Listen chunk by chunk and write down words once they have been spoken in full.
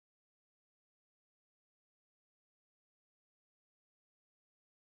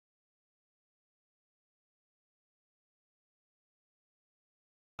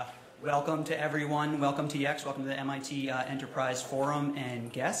Welcome to everyone. Welcome to YEX. Welcome to the MIT Enterprise Forum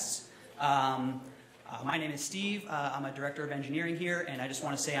and guests. My name is Steve. I'm a director of engineering here, and I just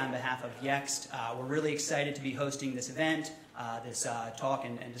want to say on behalf of YEX, we're really excited to be hosting this event, this talk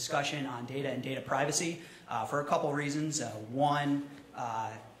and discussion on data and data privacy for a couple reasons. One,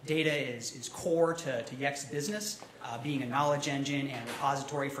 data is core to YEX business, being a knowledge engine and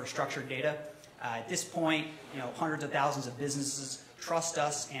repository for structured data. At this point, hundreds of thousands of businesses trust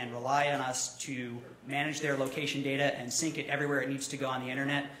us and rely on us to manage their location data and sync it everywhere it needs to go on the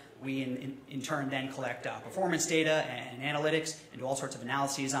internet. We, in turn, then collect performance data and analytics and do all sorts of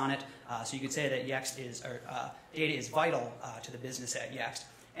analyses on it. So you could say that data is vital to the business at YEX.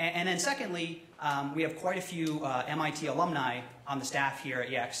 And then secondly, we have quite a few MIT alumni on the staff here at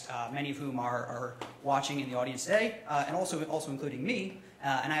YEX, many of whom are watching in the audience today, and also including me.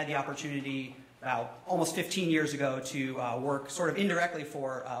 And I had the opportunity about almost 15 years ago to work sort of indirectly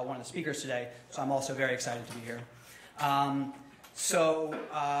for one of the speakers today. So I'm also very excited to be here.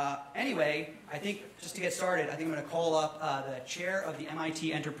 Anyway, I think just to get started, I think I'm going to call up the chair of the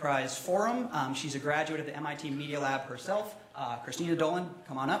MIT Enterprise Forum. She's a graduate of the MIT Media Lab herself, Christina Dolan.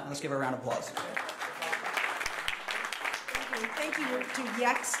 Come on up and let's give her a round of applause. Thank you to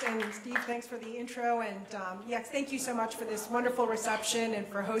YEX, and Steve, thanks for the intro. And YEX, thank you so much for this wonderful reception and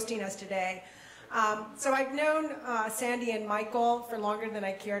for hosting us today. So I've known Sandy and Michael for longer than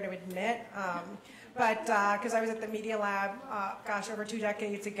I care to admit. Because I was at the Media Lab, over 2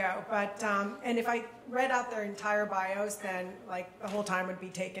 decades ago. And if I read out their entire bios, then the whole time would be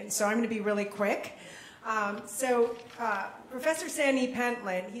taken. So I'm going to be really quick. Professor Sandy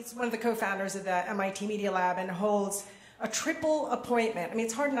Pentland, he's one of the co-founders of the MIT Media Lab and holds a triple appointment. I mean,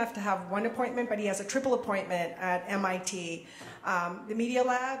 it's hard enough to have one appointment, but he has a triple appointment at MIT. The Media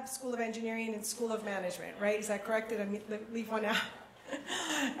Lab, School of Engineering, and School of Management, right? Is that correct? Did I leave one out?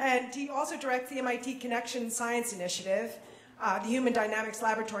 And he also directs the MIT Connection Science Initiative, the Human Dynamics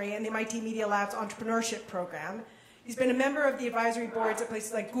Laboratory, and the MIT Media Lab's Entrepreneurship Program. He's been a member of the advisory boards at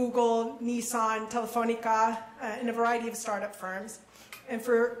places like Google, Nissan, Telefonica, and a variety of startup firms. And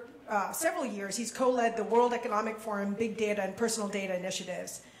for several years, he's co-led the World Economic Forum Big Data and Personal Data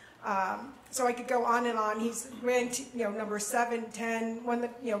Initiatives. So I could go on and on. He's ranked, number 7, 10, one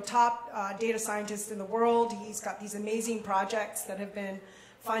of the top data scientists in the world. He's got these amazing projects that have been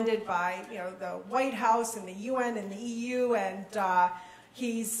funded by the White House and the UN and the EU, and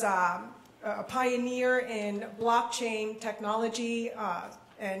he's a pioneer in blockchain technology.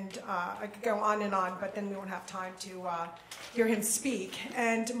 And I could go on and on, but then we won't have time to hear him speak.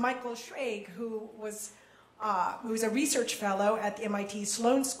 And Michael Schrage, who's a research fellow at the MIT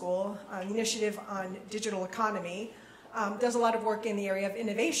Sloan School, an initiative on digital economy, does a lot of work in the area of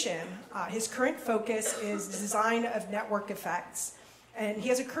innovation. His current focus is design of network effects. And he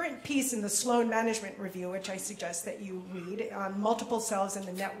has a current piece in the Sloan Management Review, which I suggest that you read, on multiple selves in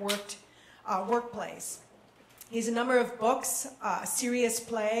the networked workplace. He has a number of books, Serious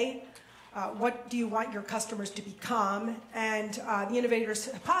Play, What Do You Want Your Customers to Become, and The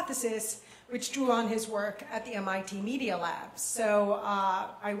Innovator's Hypothesis, which drew on his work at the MIT Media Lab. So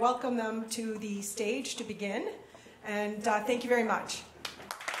I welcome them to the stage to begin, and thank you very much.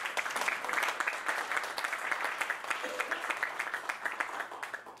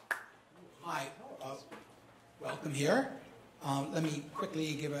 Hi, welcome here. Let me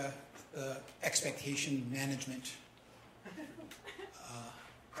quickly give a expectation management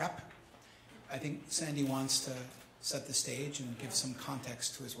prep. I think Sandy wants to set the stage and give some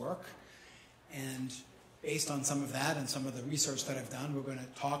context to his work. And based on some of that and some of the research that I've done, we're going to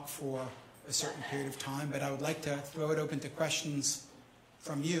talk for a certain period of time, but I would like to throw it open to questions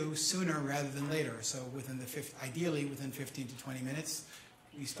from you sooner rather than later. So ideally within 15 to 20 minutes,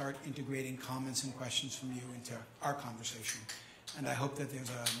 we start integrating comments and questions from you into our conversation. And I hope that there's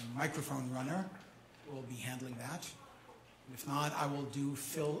a microphone runner who will be handling that. If not, I will do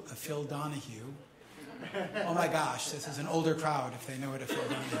Phil Donahue. Oh my gosh, this is an older crowd if they know what a Phil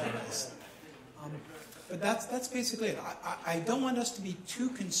Donahue is. But that's basically it. I don't want us to be too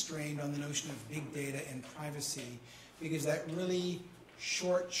constrained on the notion of big data and privacy, because that really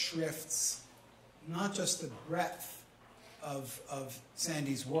short shrifts not just the breadth of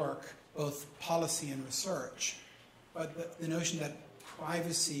Sandy's work, both policy and research, but the notion that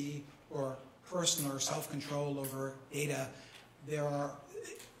privacy or personal or self-control over data,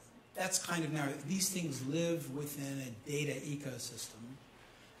 that's kind of narrow. These things live within a data ecosystem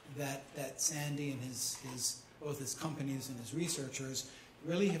that Sandy and both his companies and his researchers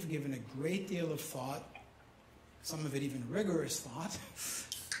really have given a great deal of thought, some of it even rigorous thought,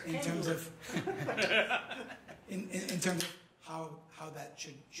 in terms of how that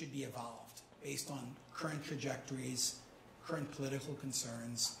should be evolved based on current trajectories, current political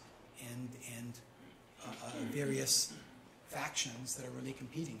concerns, and various factions that are really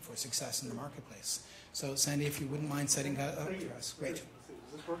competing for success in the marketplace. So, Sandy, if you wouldn't mind setting that up for us. Great. Is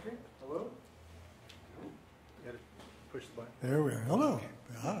this working? Hello? You gotta push the button. There we are. Hello.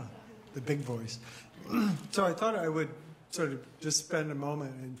 Ah, the big voice. So I thought I would sort of just spend a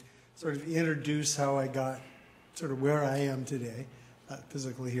moment and sort of introduce how I got sort of where I am today, not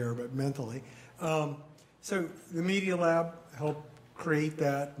physically here, but mentally. So the Media Lab helped create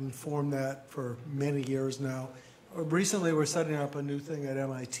that and form that for many years now. Recently, we're setting up a new thing at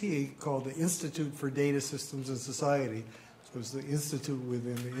MIT called the Institute for Data Systems and Society. So it's the institute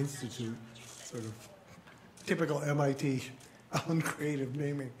within the institute, sort of typical MIT uncreative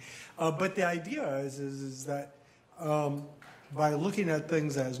naming. But the idea is that by looking at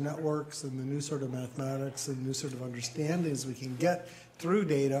things as networks and the new sort of mathematics and new sort of understandings we can get through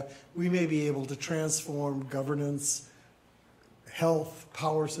data, we may be able to transform governance, health,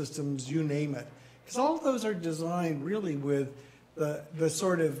 power systems, you name it. Because all of those are designed really with the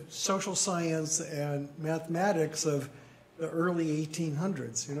sort of social science and mathematics of the early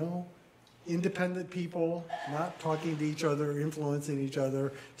 1800s, you know? Independent people, not talking to each other, influencing each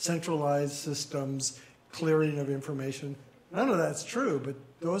other, centralized systems, clearing of information. None of that's true, but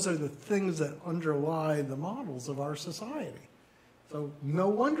those are the things that underlie the models of our society. So no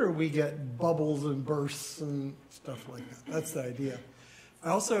wonder we get bubbles and bursts and stuff like that. That's the idea. I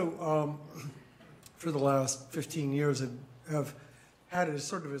also, for the last 15 years, have had it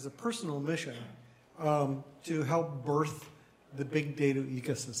sort of as a personal mission to help birth the big data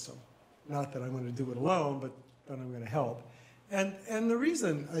ecosystem. Not that I'm going to do it alone, but that I'm going to help. And the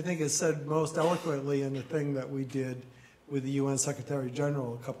reason, I think, is said most eloquently in the thing that we did with the UN Secretary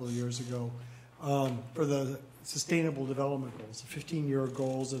General a couple of years ago for the Sustainable Development Goals, the 15-year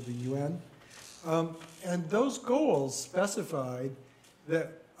goals of the UN. And those goals specified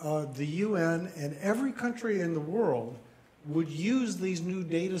that the UN and every country in the world would use these new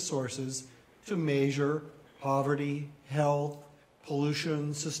data sources to measure poverty, health,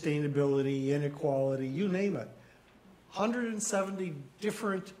 pollution, sustainability, inequality, you name it. 170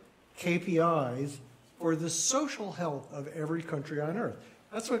 different KPIs for the social health of every country on earth.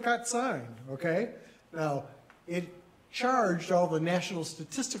 That's what got signed, okay? Now, it charged all the national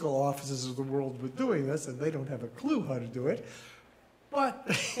statistical offices of the world with doing this, and they don't have a clue how to do it. But,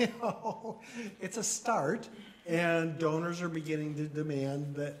 you know, it's a start, and donors are beginning to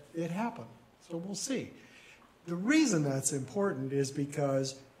demand that it happen. So we'll see. The reason that's important is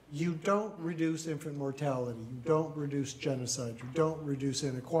because you don't reduce infant mortality, you don't reduce genocide, you don't reduce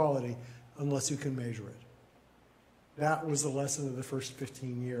inequality unless you can measure it. That was the lesson of the first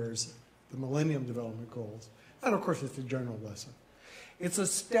 15 years, the Millennium Development Goals. And of course, it's a general lesson. It's a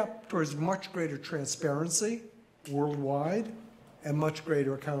step towards much greater transparency worldwide and much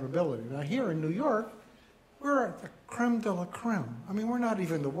greater accountability. Now here in New York, we're at the creme de la creme. I mean, we're not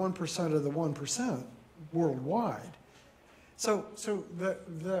even the 1% of the 1% worldwide. So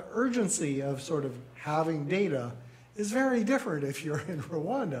the urgency of sort of having data is very different if you're in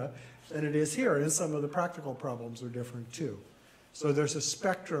Rwanda than it is here, and some of the practical problems are different too. So there's a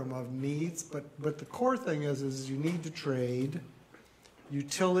spectrum of needs, but the core thing is you need to trade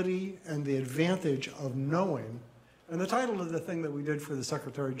utility and the advantage of knowing. And the title of the thing that we did for the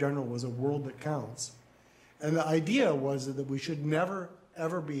Secretary General was A World That Counts. And the idea was that we should never,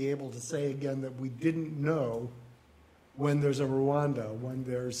 ever be able to say again that we didn't know when there's a Rwanda, when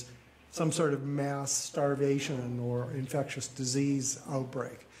there's some sort of mass starvation or infectious disease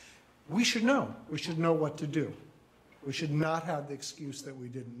outbreak. We should know. We should know what to do. We should not have the excuse that we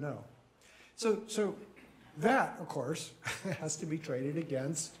didn't know. So that, of course, has to be traded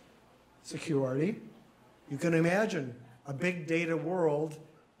against security. You can imagine a big data world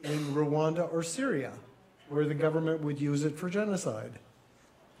in Rwanda or Syria where the government would use it for genocide.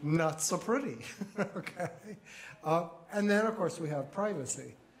 Not so pretty, okay? And then, of course, we have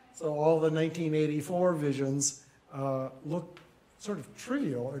privacy. So all the 1984 visions look sort of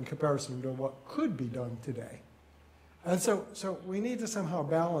trivial in comparison to what could be done today. And so we need to somehow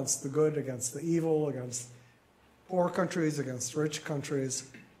balance the good against the evil, against poor countries, against rich countries,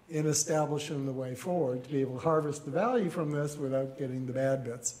 in establishing the way forward to be able to harvest the value from this without getting the bad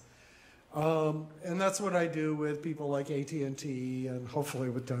bits. And that's what I do with people like AT&T and hopefully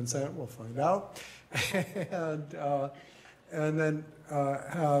with Tencent, we'll find out. And then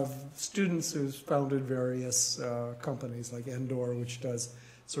have students who've founded various companies like Endor, which does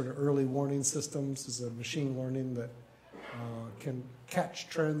sort of early warning systems. Is a machine learning that can catch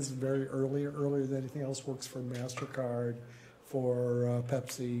trends very earlier than anything else. Works for MasterCard, for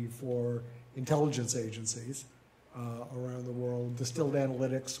Pepsi, for intelligence agencies around the world. Distilled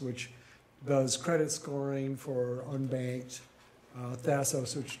Analytics, which does credit scoring for unbanked.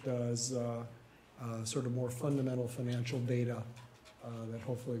 Thasos, which does sort of more fundamental financial data that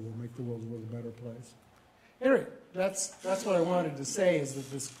hopefully will make the world a little better place. Anyway, that's what I wanted to say, is that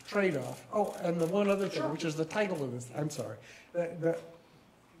this trade-off. Oh, and the one other thing, which is the title of this, I'm sorry.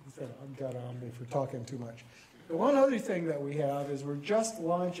 I've got on me for talking too much. The one other thing that we have is we're just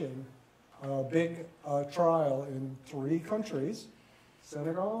launching a big trial in 3 countries: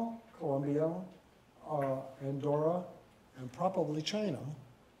 Senegal, Colombia, Andorra, and probably China.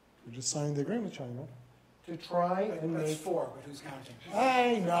 We just signed the agreement with China to try and That's make 4, but who's counting?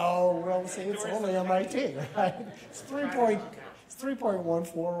 I know. Well, see, it's only MIT, right? It's 3.14,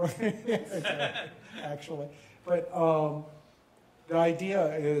 actually. But the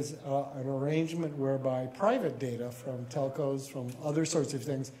idea is an arrangement whereby private data from telcos, from other sorts of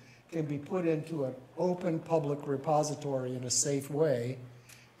things, can be put into an open public repository in a safe way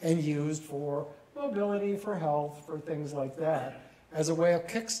and used for mobility, for health, for things like that, as a way of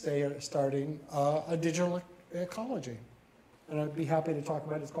kickstarting a digital ecology. And I'd be happy to talk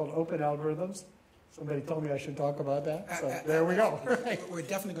about it. It's called Open Algorithms. Somebody told me I should talk about that, so there we go. We're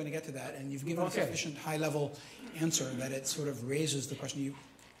definitely going to get to that, and you've given a sufficient high-level answer that it sort of raises the question,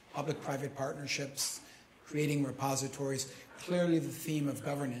 public-private partnerships, creating repositories. Clearly the theme of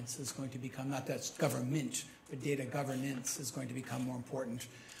governance is going to become, not that's government, but data governance is going to become more important.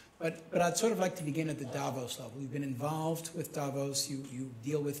 But I'd sort of like to begin at the Davos level. You've been involved with Davos. You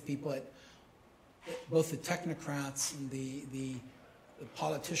deal with people at both the technocrats and the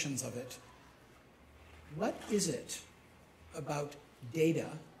politicians of it. What is it about data?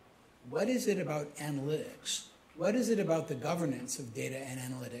 What is it about analytics? What is it about the governance of data and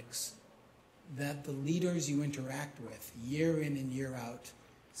analytics that the leaders you interact with year in and year out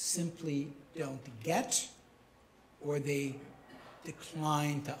simply don't get, or they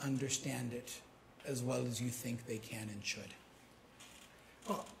decline to understand it as well as you think they can and should?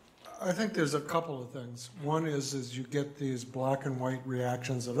 Well, I think there's a couple of things. One is you get these black and white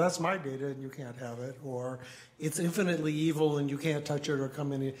reactions of, that's my data and you can't have it, or it's infinitely evil and you can't touch it or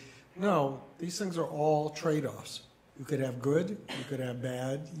come in. No, these things are all trade-offs. You could have good, you could have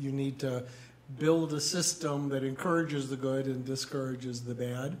bad. You need to build a system that encourages the good and discourages the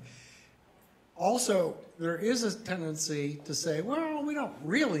bad. Also, there is a tendency to say, well, we don't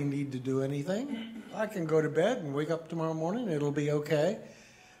really need to do anything. I can go to bed and wake up tomorrow morning, it'll be okay.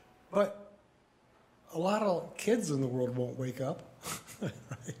 But a lot of kids in the world won't wake up. Right?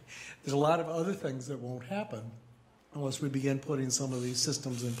 There's a lot of other things that won't happen unless we begin putting some of these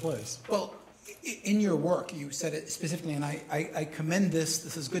systems in place. Well, in your work, you said it specifically, and I commend this.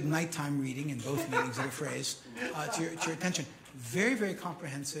 This is good nighttime reading in both meetings of the phrase to your attention. Very, very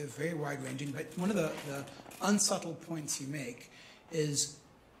comprehensive, very wide-ranging. But one of the unsubtle points you make is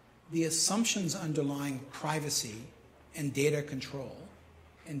the assumptions underlying privacy and data control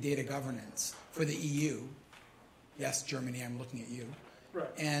and data governance for the EU, yes, Germany, I'm looking at you, right,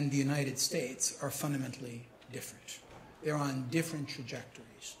 and the United States are fundamentally different. They're on different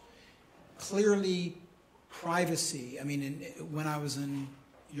trajectories. Clearly, privacy, I mean, when I was in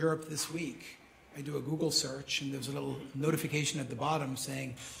Europe this week, I do a Google search, and there's a little notification at the bottom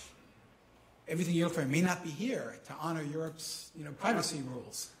saying, everything you look for may not be here to honor Europe's privacy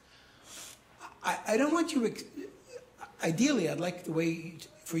rules. I don't want you, ideally, I'd like the way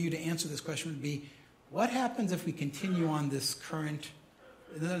for you to answer this question would be, what happens if we continue on this current,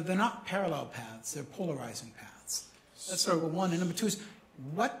 they're not parallel paths, they're polarizing paths. That's number one. And number two is,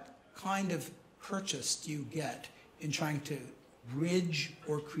 what kind of purchase do you get in trying to bridge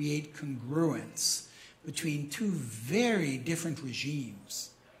or create congruence between two very different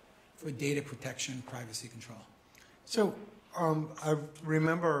regimes for data protection and privacy control? So I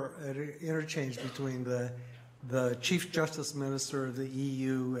remember an interchange between the Chief Justice Minister of the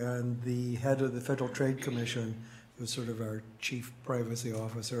EU and the head of the Federal Trade Commission, who's sort of our chief privacy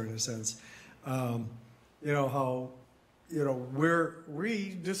officer in a sense.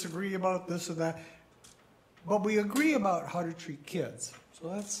 We disagree about this and that, but we agree about how to treat kids.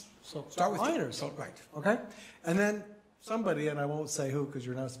 So start with minors, right? Okay, and then somebody, and I won't say who because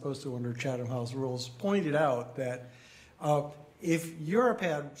you're not supposed to under Chatham House rules, pointed out that if Europe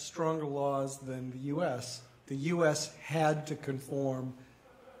had stronger laws than the U.S., the U.S. had to conform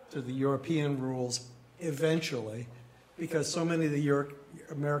to the European rules eventually, because so many of the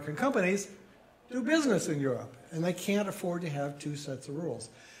American companies do business in Europe, and they can't afford to have two sets of rules.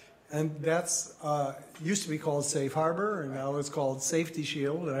 And that's used to be called Safe Harbor, and now it's called Safety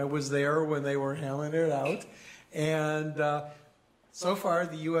Shield, and I was there when they were hammering it out. And So far,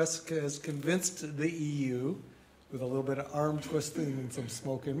 the U.S. has convinced the EU, with a little bit of arm twisting and some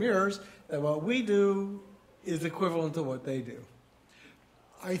smoke and mirrors, that what we do is equivalent to what they do.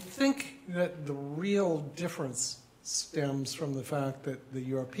 I think that the real difference stems from the fact that the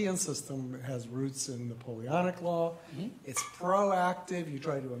European system has roots in Napoleonic law. Mm-hmm. It's proactive. You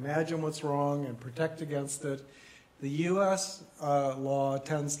try to imagine what's wrong and protect against it. The U.S. Law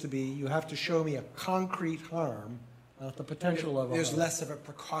tends to be, you have to show me a concrete harm, not the potential of a There's harm. less of a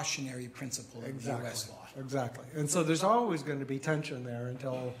precautionary principle in the U.S. law. Exactly. And so there's always going to be tension there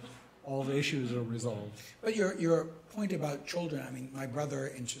until all the issues are resolved. But your point about children, I mean, my brother,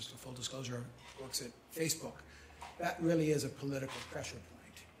 in just full disclosure, works at Facebook. That really is a political pressure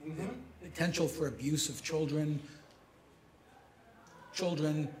point. Mm-hmm. The potential for abuse of children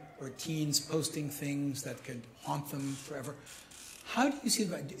or teens posting things that could haunt them forever. How do you see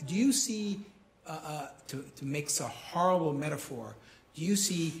that? Do you see, to make a horrible metaphor, do you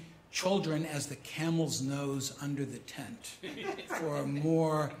see children as the camel's nose under the tent for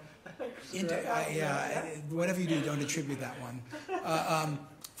more, whatever you do, don't attribute that one,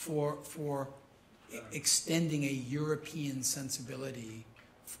 for extending a European sensibility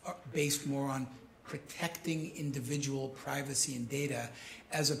based more on protecting individual privacy and data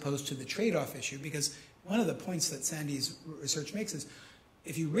as opposed to the trade-off issue? Because one of the points that Sandy's research makes is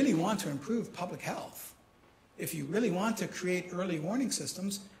if you really want to improve public health, if you really want to create early warning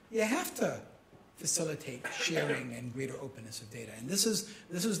systems, you have to facilitate sharing and greater openness of data. And this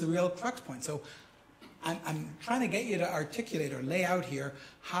is the real crux point. So I'm trying to get you to articulate or lay out here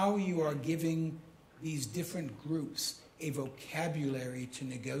how you are giving these different groups a vocabulary to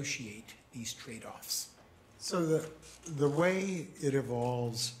negotiate these trade-offs. So the way it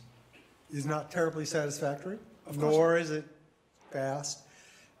evolves is not terribly satisfactory, nor is it fast,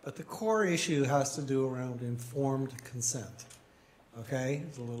 but the core issue has to do around informed consent. Okay,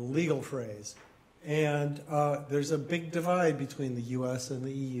 it's a little legal phrase. And there's a big divide between the US and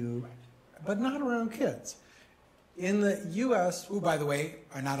the EU, but not around kids. In the U.S., who, by the way,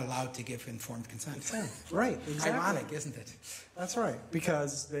 are not allowed to give informed consent. Right, exactly. Ironic, isn't it? That's right,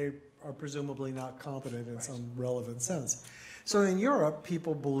 because they are presumably not competent in some relevant sense. So in Europe,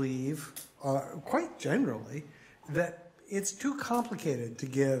 people believe, quite generally, that it's too complicated to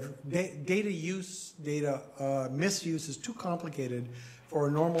give data misuse is too complicated for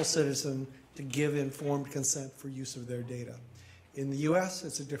a normal citizen to give informed consent for use of their data. In the U.S.,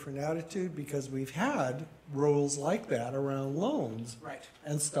 it's a different attitude because we've had rules like that around loans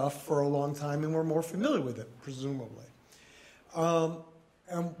and stuff for a long time, and we're more familiar with it, presumably.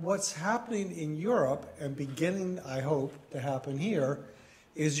 And what's happening in Europe, and beginning, I hope, to happen here,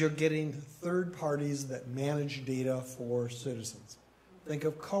 is you're getting third parties that manage data for citizens. Think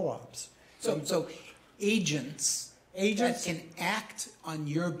of co-ops. So agents that can act on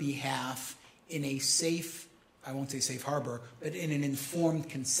your behalf in a safe, I won't say safe harbor, but in an informed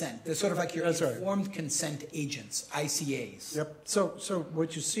consent. They're sort of like your informed consent agents, ICAs. Yep. So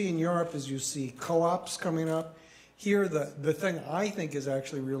what you see in Europe is you see co-ops coming up. Here, the thing I think is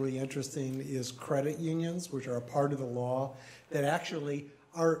actually really interesting is credit unions, which are a part of the law that actually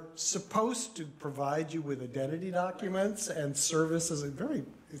are supposed to provide you with identity documents and services.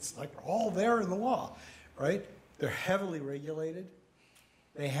 It's like all there in the law, right? They're heavily regulated.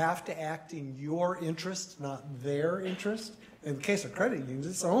 They have to act in your interest, not their interest. In the case of credit unions,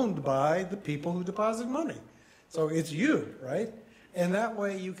 it's owned by the people who deposit money. So it's you, right? And that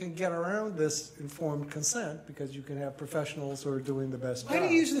way you can get around this informed consent because you can have professionals who are doing the best job. Why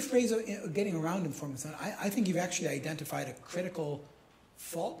do you use the phrase of getting around informed consent? I think you've actually identified a critical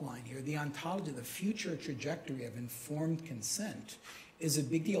fault line here. The ontology, the future trajectory of informed consent is a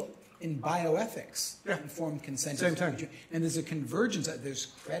big deal. In bioethics, informed consent Same is time. And there's a convergence. There's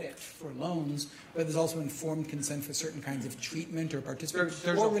credit for loans, but there's also informed consent for certain kinds of treatment or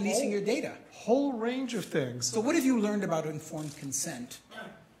participation or releasing your data. Whole range of things. So what have you learned about informed consent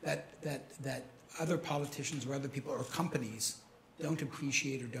that other politicians or other people or companies don't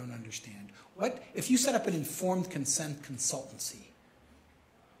appreciate or don't understand? What if you set up an informed consent consultancy?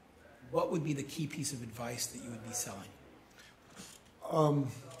 What would be the key piece of advice that you would be selling?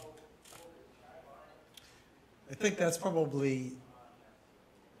 I think that's probably,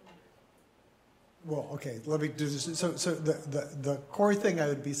 well, okay, let me do this. So the core thing I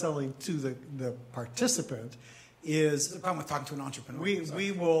would be selling to the participant is the problem with talking to an entrepreneur.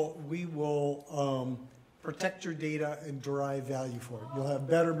 We will protect your data and derive value for it. You'll have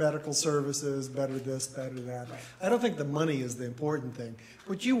better medical services, better this, better that. Right. I don't think the money is the important thing.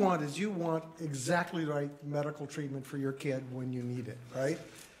 What you want is you want exactly the right medical treatment for your kid when you need it, right?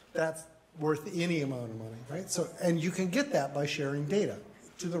 worth any amount of money, right? So, and you can get that by sharing data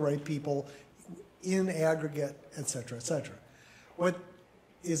to the right people in aggregate, et cetera, et cetera. What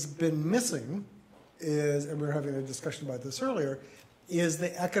has been missing is, and we were having a discussion about this earlier, is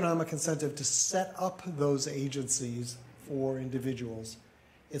the economic incentive to set up those agencies for individuals.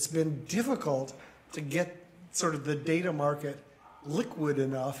 It's been difficult to get sort of the data market liquid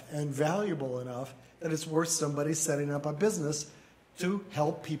enough and valuable enough that it's worth somebody setting up a business to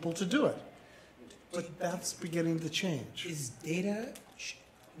help people to do it. But that's beginning to change. Is data,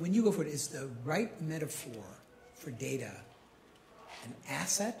 when you go for it, is the right metaphor for data an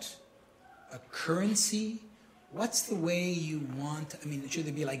asset, a currency? What's the way you want, I mean, should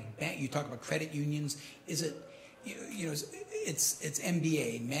there be like, you talk about credit unions, is it, you know, it's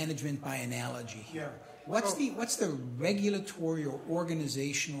MBA, management by analogy here. What's the regulatory or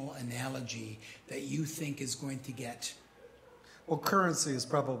organizational analogy that you think is going to get? Well, currency is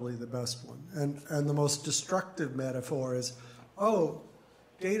probably the best one. And the most destructive metaphor is, oh,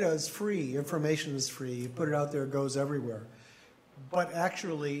 data is free, information is free, you put it out there, it goes everywhere. But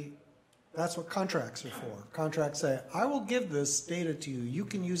actually, that's what contracts are for. Contracts say, I will give this data to you. You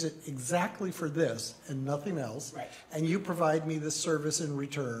can use it exactly for this and nothing else. Right. And you provide me this service in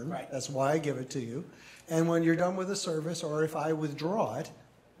return. Right. That's why I give it to you. And when you're done with the service, or if I withdraw it,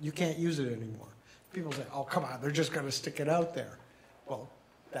 you can't use it anymore. People say, oh, come on, they're just going to stick it out there. Well,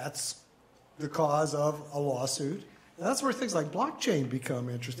 that's the cause of a lawsuit. And that's where things like blockchain become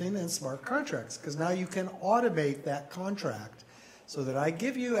interesting and smart contracts, because now you can automate that contract so that I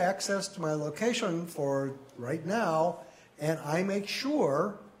give you access to my location for right now, and I make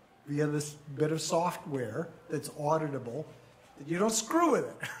sure, via this bit of software that's auditable, that you don't screw with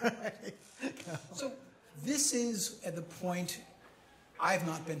it. So this is at the point, I've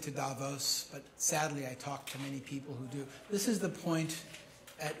not been to Davos, but sadly I talk to many people who do. This is the point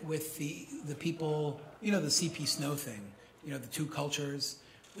with the people, you know, the CP Snow thing, you know, the two cultures.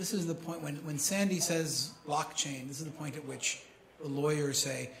 This is the point when Sandy says blockchain, this is the point at which the lawyers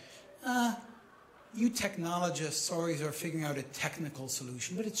say, you technologists always are figuring out a technical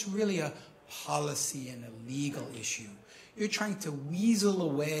solution, but it's really a policy and a legal issue. You're trying to weasel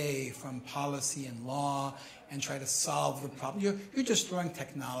away from policy and law and try to solve the problem. You're just throwing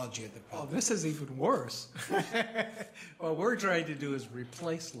technology at the problem. Oh, this is even worse. What we're trying to do is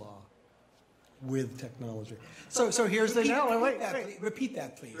replace law with technology. So here's the now. Repeat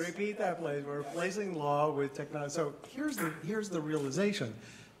that, please. Repeat that, please. We're replacing law with technology. So here's the realization.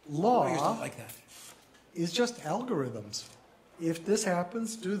 Law Lawyers don't like that. is just algorithms. If this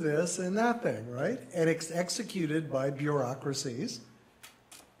happens, do this and that thing, right? And it's executed by bureaucracies.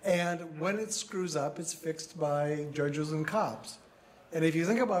 And when it screws up, it's fixed by judges and cops. And if you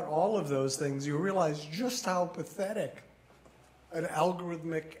think about all of those things, you realize just how pathetic an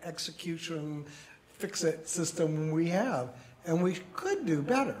algorithmic execution fix-it system we have. And we could do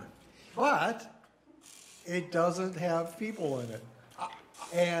better. But it doesn't have people in it.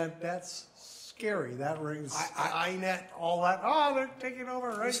 And that's scary. That rings INET, all that. Oh, they're taking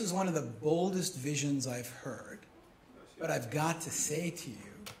over, right? This is one of the boldest visions I've heard. But I've got to say to you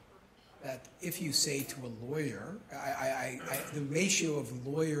that if you say to a lawyer, the ratio of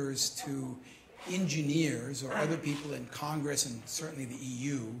lawyers to engineers or other people in Congress and certainly the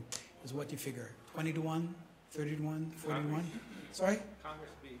EU is what you figure, 20 to 1, 30 to 1, 40 to 1? Sorry? Congress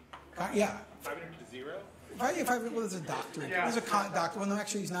would be Yeah. 500 to 0? Well, there's a doctorate. Yeah. There's a doctor. Well, no,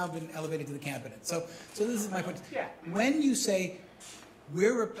 actually, he's now been elevated to the cabinet. So this is my point. Yeah. When you say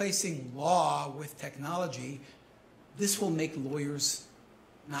we're replacing law with technology, this will make lawyers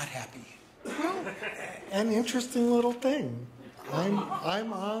not happy. Well, an interesting little thing.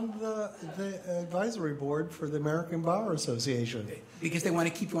 I'm on the advisory board for the American Bar Association. Because they want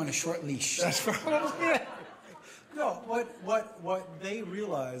to keep you on a short leash. That's probably it. No, what they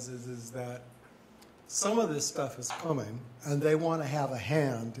realize is that some of this stuff is coming, and they want to have a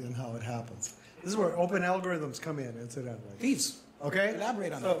hand in how it happens. This is where open algorithms come in, incidentally. Please. Okay?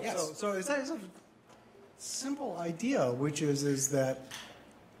 Elaborate on that, yes. So it's a simple idea, which is that,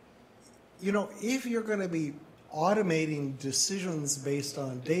 you know, if you're going to be automating decisions based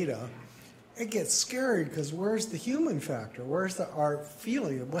on data, it gets scary because where's the human factor? Where's our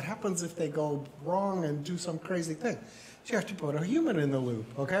feeling? What happens if they go wrong and do some crazy thing? So you have to put a human in the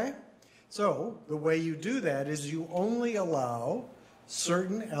loop, okay? So the way you do that is you only allow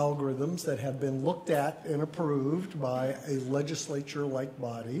certain algorithms that have been looked at and approved by a legislature-like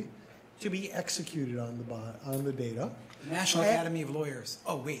body to be executed on the data. National Academy of Lawyers.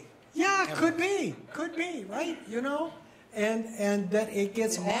 Oh, wait. Yeah, could be, right? You know, and that it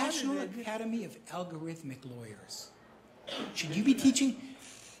gets the National Academy of Algorithmic Lawyers. Should you be teaching?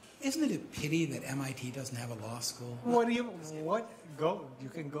 Isn't it a pity that MIT doesn't have a law school? You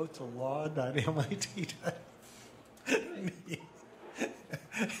can go to law.mit.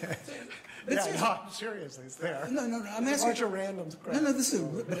 I'm seriously, it's there. No, I'm It's asking. a bunch of random crap. No, this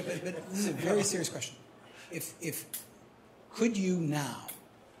is a very serious question. If could you now,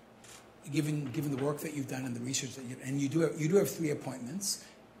 given the work that you've done and the research that you do have 3 appointments.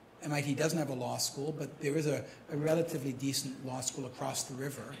 MIT doesn't have a law school, but there is a relatively decent law school across the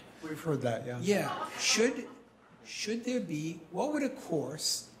river. We've heard that, yeah. Yeah. Should there be, what would a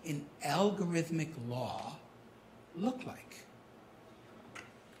course in algorithmic law look like?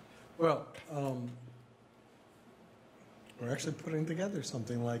 Well, we're actually putting together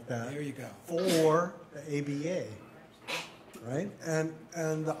something like that. There you go. For the ABA, right?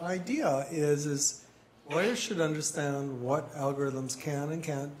 And the idea is lawyers should understand what algorithms can and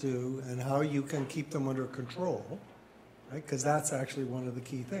can't do and how you can keep them under control, right? Because that's actually one of the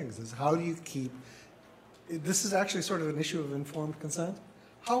key things, is how do you keep, this is actually sort of an issue of informed consent.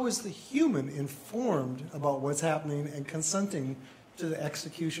 How is the human informed about what's happening and consenting to the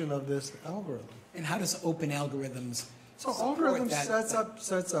execution of this algorithm? And how does open algorithms So support algorithms that?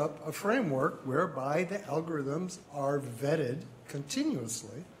 sets up a framework whereby the algorithms are vetted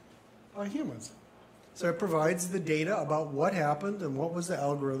continuously by humans. So it provides the data about what happened and what was the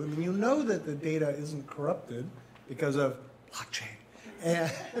algorithm. And you know that the data isn't corrupted because of blockchain.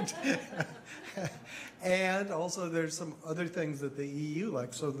 And also there's some other things that the EU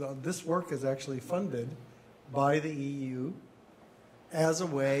likes. So this work is actually funded by the EU as a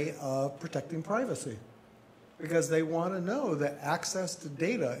way of protecting privacy, because they want to know that access to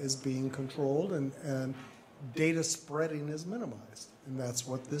data is being controlled and data spreading is minimized. And that's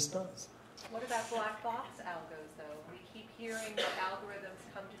what this does. What about black box algos, though? We keep hearing that algorithms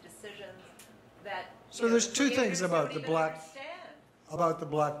come to decisions that So there's 2 things about the black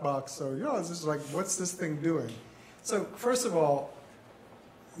understand. box. So, it's just like, what's this thing doing? So first of all,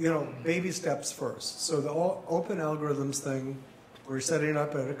 baby steps first. So the open algorithms thing, we're setting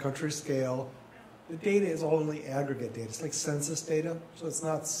up at a country scale. The data is only aggregate data. It's like census data, so it's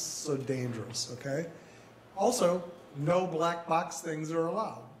not so dangerous, okay? Also, no black box things are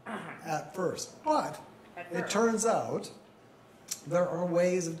allowed at first. But it turns out there are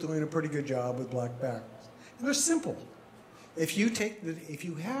ways of doing a pretty good job with black box. And they're simple. If you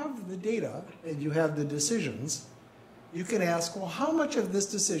have the data and you have the decisions, you can ask, well, how much of this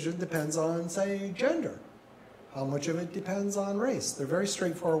decision depends on, say, gender? How much of it depends on race? They're very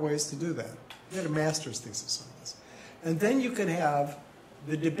straightforward ways to do that. You had a master's thesis on this. And then you can have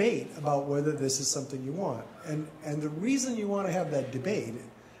the debate about whether this is something you want. And the reason you want to have that debate,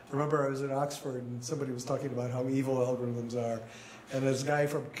 I remember I was at Oxford and somebody was talking about how evil algorithms are. And this guy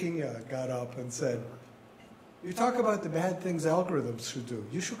from Kenya got up and said, you talk about the bad things algorithms should do.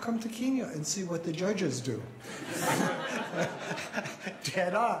 You should come to Kenya and see what the judges do.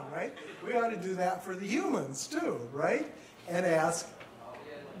 Dead on, right? We ought to do that for the humans too, right? And ask,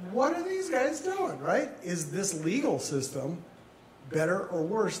 what are these guys doing, right? Is this legal system better or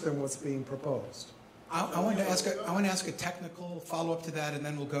worse than what's being proposed? I want to ask a technical follow-up to that, and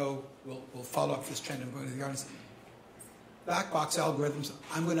then we'll follow up this trend and go to the audience. Black box algorithms.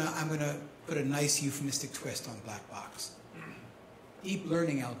 I'm gonna put a nice euphemistic twist on black box. Deep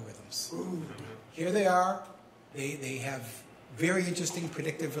learning algorithms. Ooh. Here they are. They have very interesting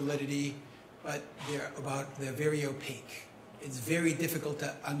predictive validity, but they're very opaque. It's very difficult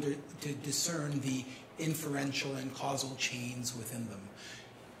to discern the inferential and causal chains within them.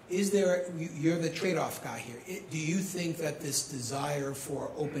 You're the trade-off guy here. Do you think that this desire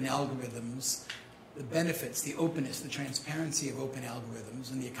for open algorithms, the benefits, the openness, the transparency of open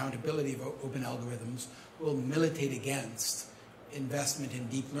algorithms, and the accountability of open algorithms will militate against investment in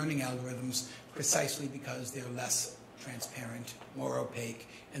deep learning algorithms precisely because they're less transparent, more opaque,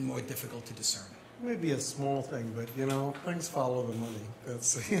 and more difficult to discern? Maybe a small thing, but things follow the money.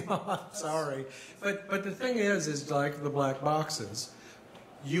 That's I'm sorry, but the thing is like the black boxes.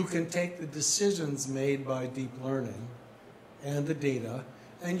 You can take the decisions made by deep learning and the data,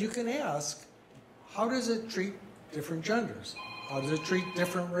 and you can ask, how does it treat different genders? How does it treat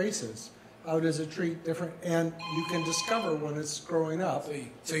different races? How does it treat different? And you can discover when it's growing up.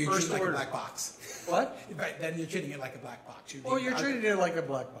 So you treat it like a black box. What? Right, then you're treating it like a black box. You're treating it like a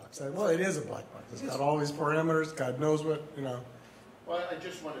black box. Well, it is a black box. It's got all these parameters. God knows what, Well, I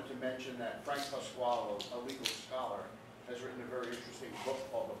just wanted to mention that Frank Pasquale, a legal scholar, has written a very interesting book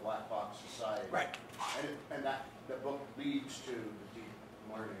called The Black Box Society. Right. And that the book leads to the deep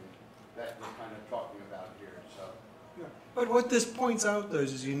learning that we're kind of talking about here. So But what this points out, though,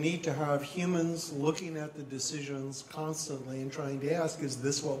 is you need to have humans looking at the decisions constantly and trying to ask, is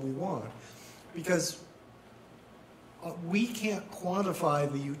this what we want? Because we can't quantify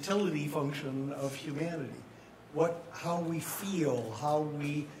the utility function of humanity. How we feel, how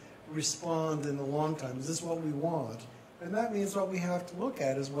we respond in the long time. Is this what we want? And that means what we have to look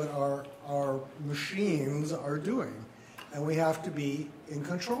at is what our machines are doing. And we have to be in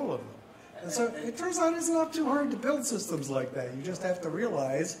control of them. And so it turns out it's not too hard to build systems like that. You just have to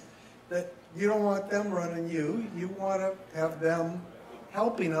realize that you don't want them running you. You want to have them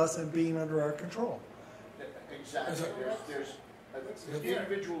helping us and being under our control. Exactly. There's the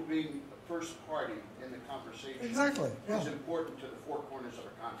individual being the first party in the conversation. Exactly. Yeah. Is important to the four corners of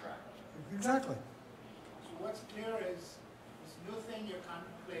a contract. Exactly. So what's clear is this new thing you're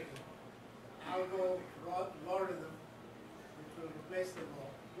contemplating, algo logarithm, which will replace the law.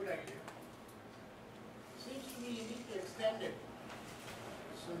 Good idea. Seems to me you need to extend it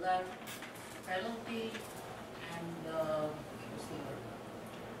so that penalty and what's the word?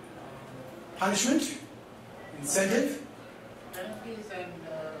 Punishment? Incentive? Penalties and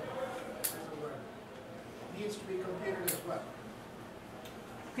what's the word? Needs to be computed as well.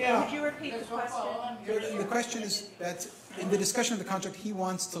 Yeah. Would you repeat the That's so question? far on here. The question is that in the discussion of the contract, he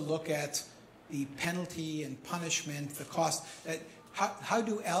wants to look at the penalty and punishment, the cost. How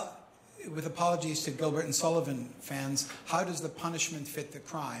do, with apologies to Gilbert and Sullivan fans, how does the punishment fit the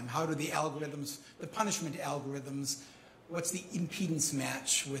crime? How do the algorithms, the punishment algorithms, what's the impedance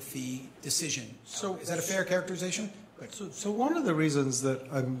match with the decision? So is that a fair characterization? So one of the reasons that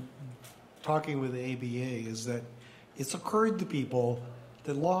I'm talking with the ABA is that it's occurred to people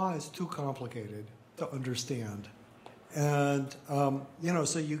that law is too complicated to understand. And,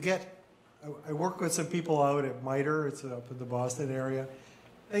 so you get, I work with some people out at MITRE, it's up in the Boston area.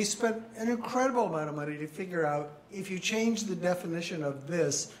 They spent an incredible amount of money to figure out, if you change the definition of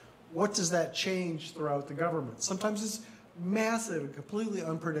this, what does that change throughout the government? Sometimes it's massive and completely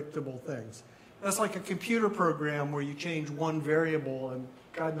unpredictable things. That's like a computer program where you change one variable and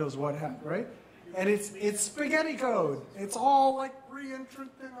God knows what happened, right? And it's spaghetti code. It's all like reentrant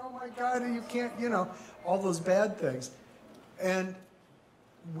and oh my God, and you can't, all those bad things. And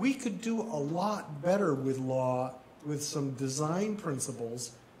we could do a lot better with law with some design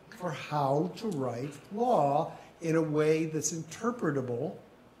principles for how to write law in a way that's interpretable.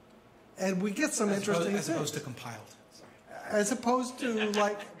 And we get some interesting things. As opposed to compiled. As opposed to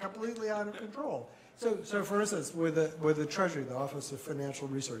like completely out of control. So for instance, with the Treasury, the Office of Financial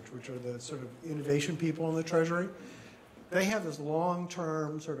Research, which are the sort of innovation people in the Treasury, they have this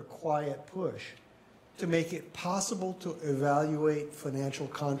long-term sort of quiet push to make it possible to evaluate financial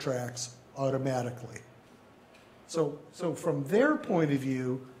contracts automatically. So from their point of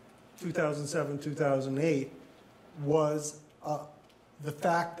view, 2007, 2008 was the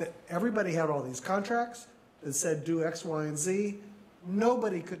fact that everybody had all these contracts that said do X, Y, and Z.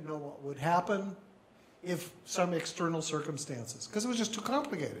 Nobody could know what would happen if some external circumstances, because it was just too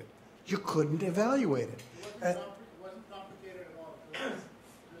complicated. You couldn't evaluate it. It wasn't complicated at all. It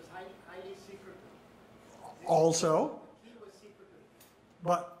was highly secretive. Also, He was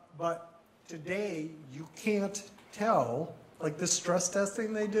secretive. but today you can't tell, like this stress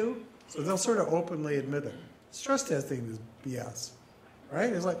testing they do, so they'll sort of openly admit it. Stress testing is BS,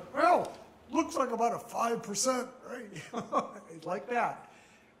 right? It's like, well, looks like about a 5%, right? It's like that.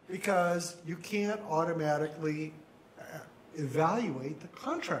 Because you can't automatically evaluate the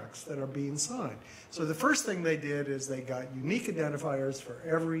contracts that are being signed. So the first thing they did is they got unique identifiers for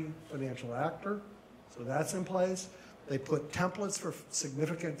every financial actor. So that's in place. They put templates for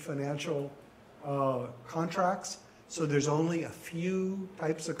significant financial contracts. So there's only a few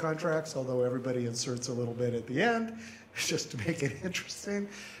types of contracts, although everybody inserts a little bit at the end, just to make it interesting.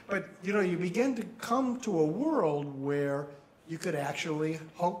 But you begin to come to a world where you could actually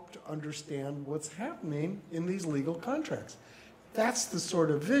hope to understand what's happening in these legal contracts. That's the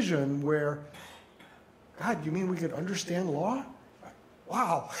sort of vision where, God, you mean we could understand law?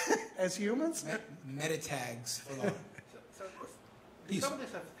 Wow, as humans? Meta tags for law. So some of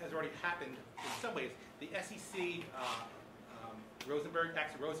this has already happened in some ways. The SEC Rosenberg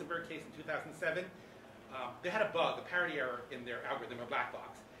case in 2007, they had a bug, a parity error in their algorithm, a black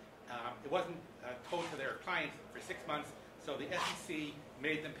box. It wasn't told to their clients for 6 months. So the SEC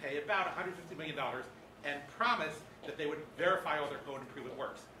made them pay about $150 million and promised that they would verify all their code and prove it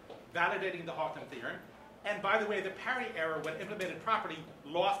works, validating the Hawthorne theorem. And by the way, the parity error, when implemented properly,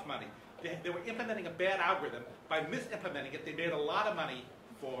 lost money. They were implementing a bad algorithm. By misimplementing it, they made a lot of money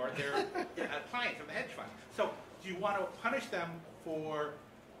for their clients from the hedge fund. So do you want to punish them for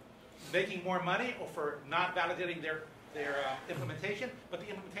making more money or for not validating their implementation, but the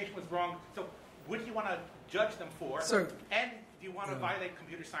implementation was wrong. So what do you want to judge them for? And do you want to violate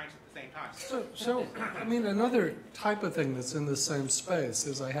computer science at the same time? So, I mean, another type of thing that's in the same space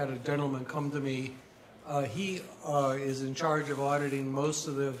is I had a gentleman come to me. He is in charge of auditing most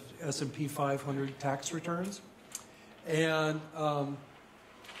of the S&P 500 tax returns. And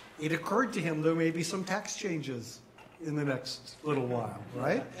it occurred to him there may be some tax changes in the next little while,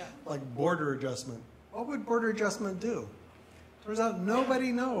 right? Like border adjustment. What would border adjustment do? Turns out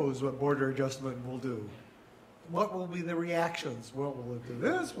nobody knows what border adjustment will do. What will be the reactions? What will it do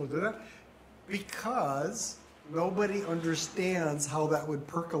this? Will it do that? Because nobody understands how that would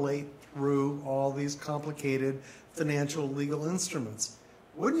percolate through all these complicated financial legal instruments.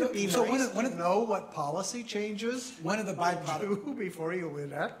 Wouldn't it be nice to know what policy changes one of the byproducts do before you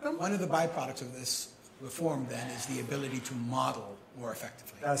enact them? One of the byproducts of this reform, then, is the ability to model more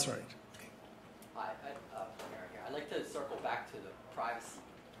effectively. That's right. I'd like to circle back to the privacy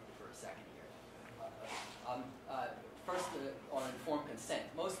for a second here. First, on informed consent.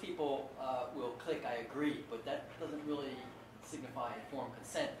 Most people will click "I agree," but that doesn't really signify informed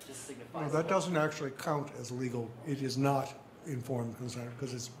consent. It just signifies. No, that doesn't actually count as legal. It is not informed consent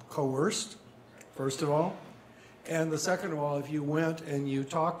because it's coerced, first of all. And the second of all, if you went and you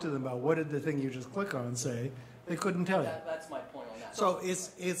talked to them about what did the thing you just click on say, they couldn't tell you. That's my point on that. So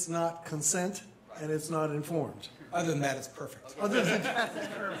it's not consent and it's not informed. Other than that, it's perfect. Okay. Other than that,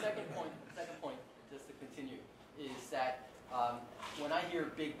 second point, just to continue, is that when I hear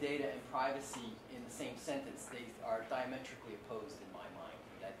big data and privacy in the same sentence, they are diametrically opposed in my mind.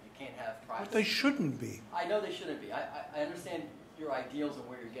 That you can't have privacy. But they shouldn't be. I know they shouldn't be. I understand your ideals and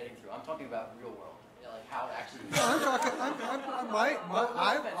where you're getting through. I'm talking about real world. Like how it actually. No,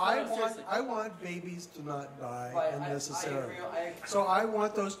 I want babies to not die unnecessarily. So I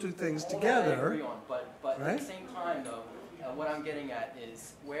want those two things together. I agree on, but at the same time, though, what I'm getting at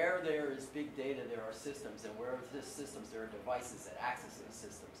is where there is big data, there are systems, and where there's systems, there are devices that access those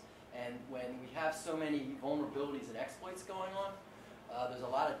systems. And when we have so many vulnerabilities and exploits going on, there's a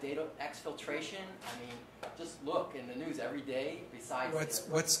lot of data exfiltration. I mean, just look in the news every day. Besides,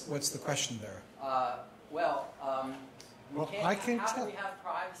 what's the question there? How do we have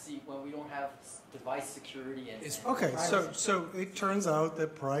privacy when we don't have device security and okay, so it turns out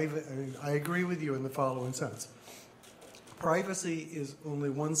that I agree with you in the following sense. Privacy is only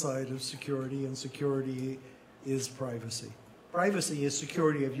one side of security, and security is privacy. Privacy is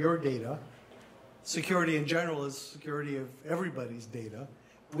security of your data. Security in general is security of everybody's data.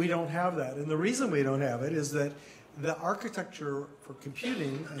 We don't have that. And the reason we don't have it is that the architecture for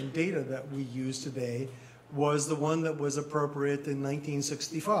computing and data that we use today was the one that was appropriate in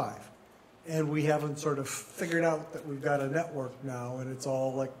 1965. And we haven't sort of figured out that we've got a network now and it's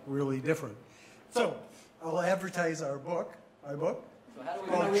all like really different. So I'll advertise our book, my book,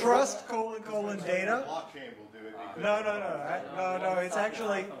 called Trust: Data. Blockchain will do it. No. It's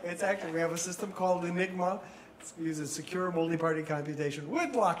actually we have a system called Enigma. It uses secure multi-party computation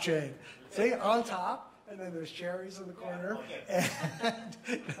with blockchain. See, on top, and then there's cherries in the corner. And,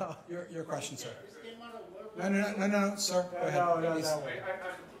 your question, sir. No, sir. Go ahead. I have a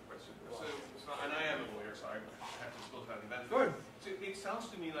quick question. And I am a lawyer, so I have to still have the benefit. Good. So it sounds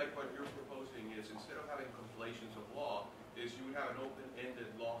to me like what you're proposing is instead of having compilations of law, is you would have an open-ended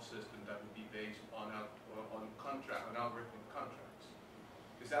law system that would be based on algorithmic contracts.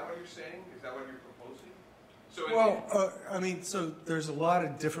 Is that what you're saying? Is that what you're proposing? So so there's a lot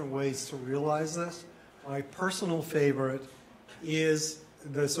of different ways to realize this. My personal favorite is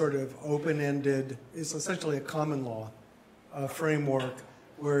the sort of open-ended, it's essentially a common law framework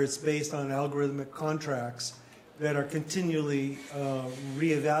where it's based on algorithmic contracts that are continually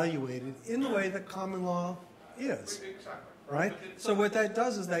reevaluated in the way that common law is. Right? So what that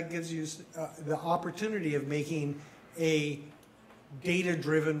does is that gives you the opportunity of making a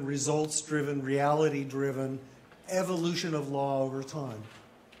data-driven, results-driven, reality-driven evolution of law over time.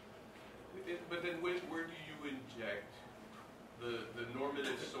 But then where do you inject the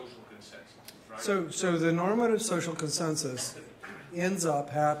normative social consensus, right? So the normative social consensus ends up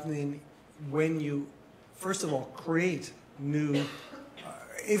happening when you, first of all, create new,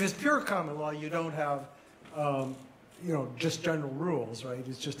 if it's pure common law, you don't have, just general rules, right?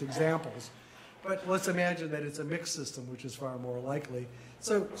 It's just examples. But let's imagine that it's a mixed system, which is far more likely.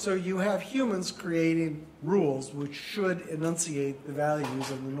 So you have humans creating rules which should enunciate the values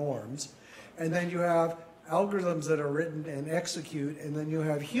and the norms. And then you have algorithms that are written and execute, and then you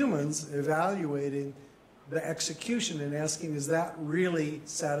have humans evaluating the execution and asking, does that really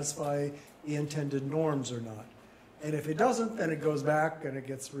satisfy the intended norms or not? And if it doesn't, then it goes back and it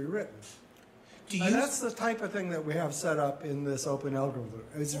gets rewritten. And that's the type of thing that we have set up in this open algorithm.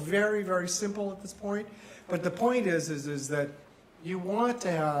 It's very, very simple at this point, but the point is that you want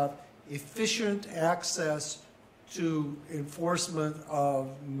to have efficient access to enforcement of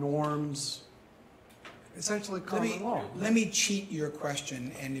norms, essentially common law. Let me cheat your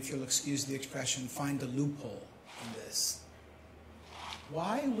question, and if you'll excuse the expression, find a loophole in this.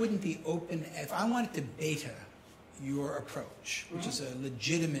 Why wouldn't the open, if I wanted to beta your approach, which is a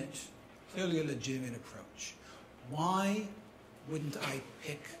legitimate, clearly a legitimate approach, why wouldn't I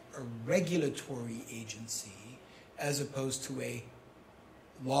pick a regulatory agency as opposed to a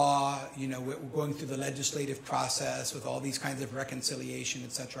law, you know, we're going through the legislative process with all these kinds of reconciliation,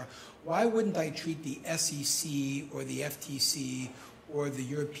 etc. Why wouldn't I treat the SEC or the FTC or the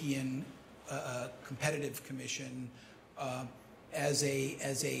European Competitive Commission as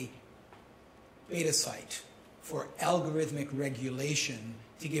a beta site for algorithmic regulation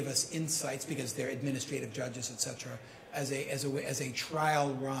to give us insights, because they're administrative judges, etc., as a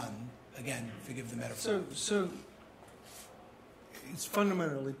trial run? Again, forgive the metaphor. So it's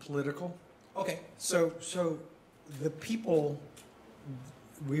fundamentally political. Okay. So the people,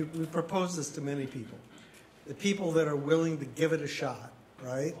 we propose this to many people. The people that are willing to give it a shot,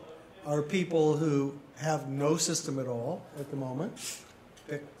 right, are people who have no system at all at the moment.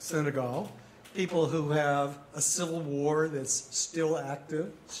 Pick Senegal. People who have a civil war that's still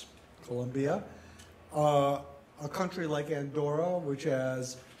active, Colombia. A country like Andorra, which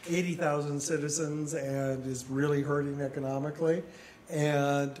has 80,000 citizens and is really hurting economically,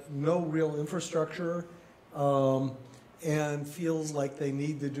 and no real infrastructure, and feels like they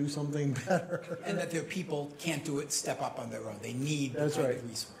need to do something better. And that their people can't do it, step up on their own. They need that kind of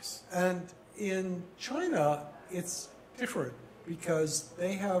resource. And in China, it's different, because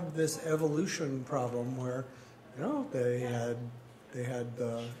they have this evolution problem where, you know, they had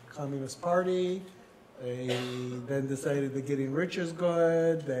the Communist Party. They then decided that getting rich is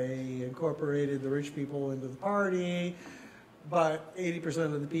good. They incorporated the rich people into the party. But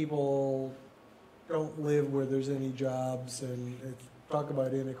 80% of the people don't live where there's any jobs, and talk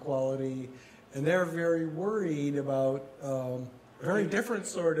about inequality. And they're very worried about a very different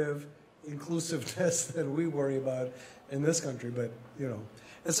sort of inclusiveness than we worry about in this country. But, you know,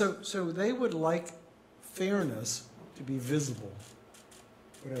 and so they would like fairness to be visible,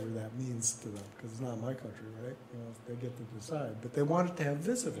 whatever that means to them, because it's not my country, right? You know, they get to decide. But they want it to have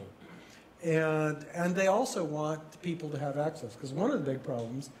visible. And they also want people to have access, because one of the big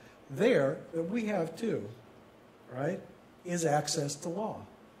problems there, that we have too, right, is access to law.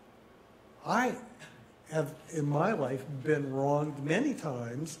 I have, in my life, been wronged many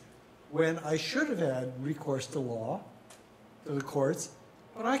times when I should have had recourse to law, to the courts,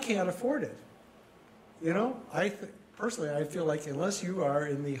 but I can't afford it. You know, personally, I feel like unless you are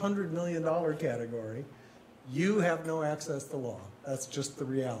in the $100 million category, you have no access to law. That's just the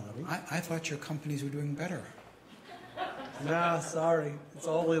reality. I thought your companies were doing better. Nah, sorry. It's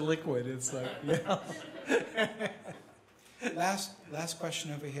all illiquid. It's like, yeah. Last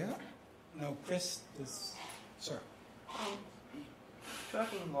question over here. No, Chris, sir.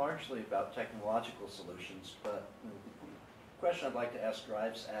 Talking largely about technological solutions, but the question I'd like to ask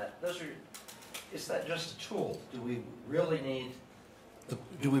drives at is that just a tool? Do we really need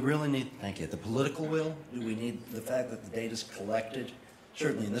the political will? Do we need the fact that the data is collected?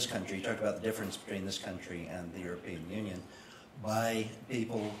 Certainly in this country, you talked about the difference between this country and the European Union, by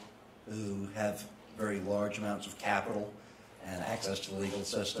people who have very large amounts of capital and access to the legal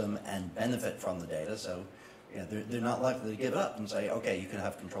system and benefit from the data. So, yeah, they're not likely to give up and say, okay, you can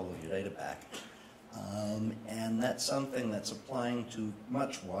have control of your data back. And that's something that's applying to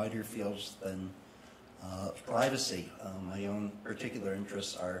much wider fields than privacy. My own particular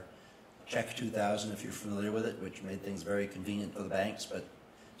interests are Check 2000, if you're familiar with it, which made things very convenient for the banks, but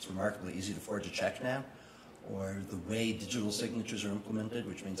it's remarkably easy to forge a check now. Or the way digital signatures are implemented,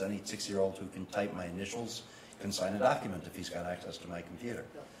 which means any 6-year-old who can type my initials can sign a document if he's got access to my computer.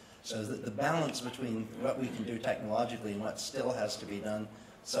 So the balance between what we can do technologically and what still has to be done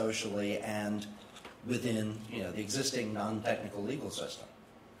socially and within, you know, the existing non-technical legal system.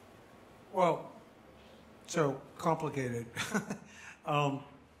 Well, so complicated.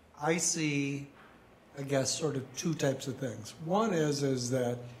 I see, I guess, sort of two types of things. One is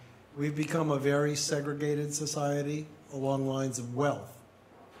that we've become a very segregated society along lines of wealth.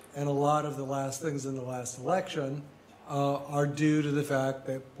 And a lot of the last things in the last election are due to the fact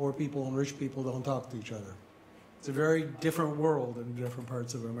that poor people and rich people don't talk to each other. It's a very different world in different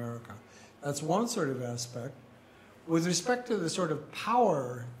parts of America. That's one sort of aspect. With respect to the sort of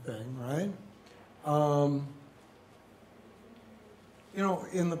power thing, right? You know,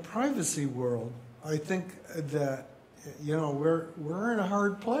 in the privacy world, I think that, you know, we're in a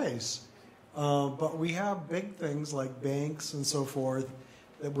hard place. But we have big things like banks and so forth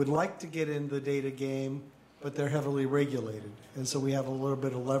that would like to get in the data game, but they're heavily regulated. And so we have a little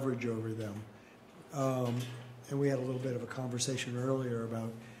bit of leverage over them. And we had a little bit of a conversation earlier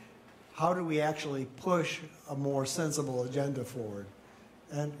about how do we actually push a more sensible agenda forward.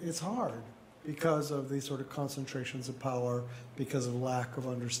 And it's hard because of these sort of concentrations of power, because of lack of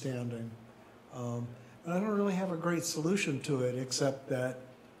understanding. And I don't really have a great solution to it, except that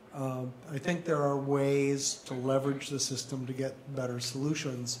I think there are ways to leverage the system to get better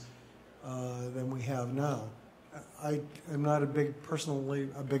solutions than we have now. I am not personally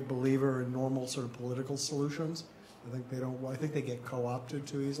a big believer in normal sort of political solutions. I think they get co-opted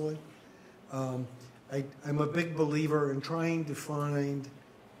too easily. I'm a big believer in trying to find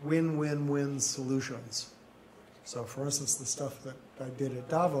win-win-win solutions. So for instance, the stuff that I did at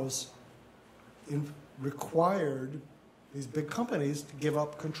Davos required these big companies to give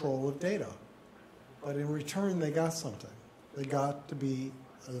up control of data. But in return, they got something. They got to be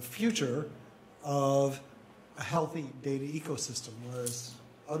the future of a healthy data ecosystem, whereas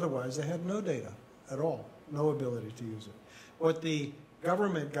otherwise they had no data at all, no ability to use it. What the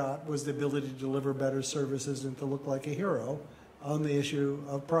government got was the ability to deliver better services and to look like a hero on the issue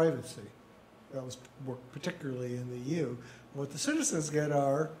of privacy. That was particularly in the EU. What the citizens get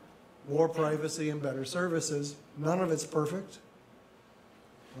are more privacy and better services. None of it's perfect,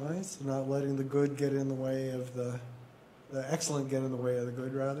 right? So not letting the good get in the way of the excellent get in the way of the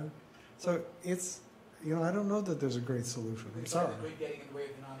good, rather. So it's, you know, I don't know that there's a great solution. I'm sorry. The good getting in the way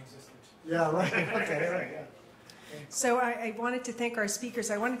of the non-existent. Yeah, right. Okay, right. Yeah. So I wanted to thank our speakers.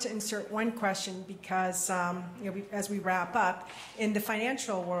 I wanted to insert one question because, you know, as we wrap up, in the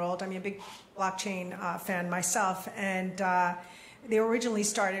financial world, I'm a big blockchain fan myself, and they originally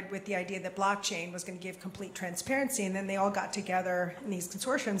started with the idea that blockchain was going to give complete transparency, and then they all got together in these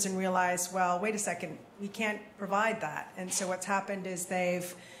consortiums and realized, well, wait a second, we can't provide that. And so what's happened is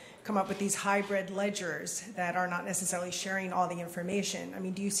they've come up with these hybrid ledgers that are not necessarily sharing all the information. I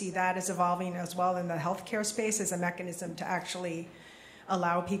mean, do you see that as evolving as well in the healthcare space as a mechanism to actually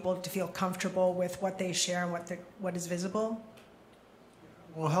allow people to feel comfortable with what they share and what is visible?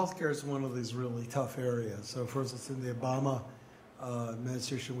 Well, healthcare is one of these really tough areas. So for instance, in the Obama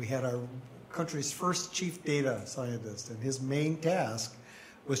administration, we had our country's first chief data scientist, and his main task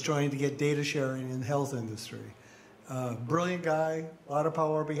was trying to get data sharing in the health industry. Brilliant guy, a lot of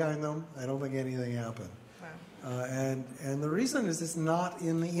power behind them. I don't think anything happened. Wow. And the reason is it's not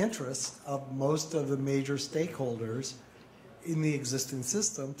in the interest of most of the major stakeholders in the existing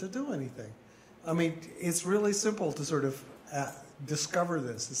system to do anything. I mean, it's really simple to sort of discover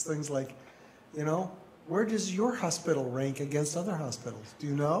this. It's things like, you know, where does your hospital rank against other hospitals? Do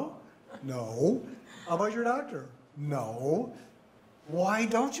you know? No. How about your doctor? No. Why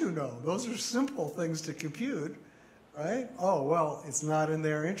don't you know? Those are simple things to compute. Right? Oh, well, it's not in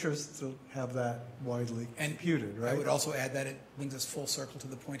their interest to have that widely computed, right? I would also add that it brings us full circle to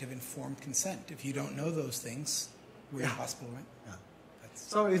the point of informed consent. If you don't know those things, we're in hospital, right? Yeah.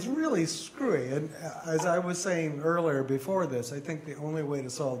 So it's really screwy. And as I was saying earlier before this, I think the only way to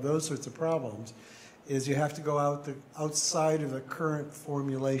solve those sorts of problems is you have to go outside of the current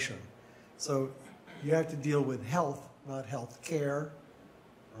formulation. So you have to deal with health, not health care,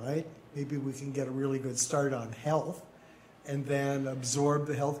 right? Maybe we can get a really good start on health and then absorb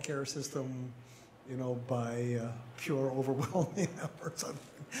the healthcare system, you know, by pure overwhelming or something.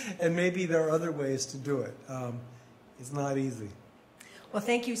 And maybe there are other ways to do it. It's not easy. Well,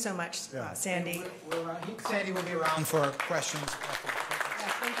 thank you so much, Sandy. Sandy will be around for questions.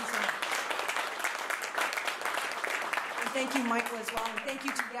 Thank you so much. And thank you, Michael, as well. And thank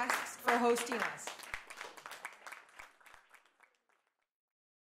you to guests for hosting us.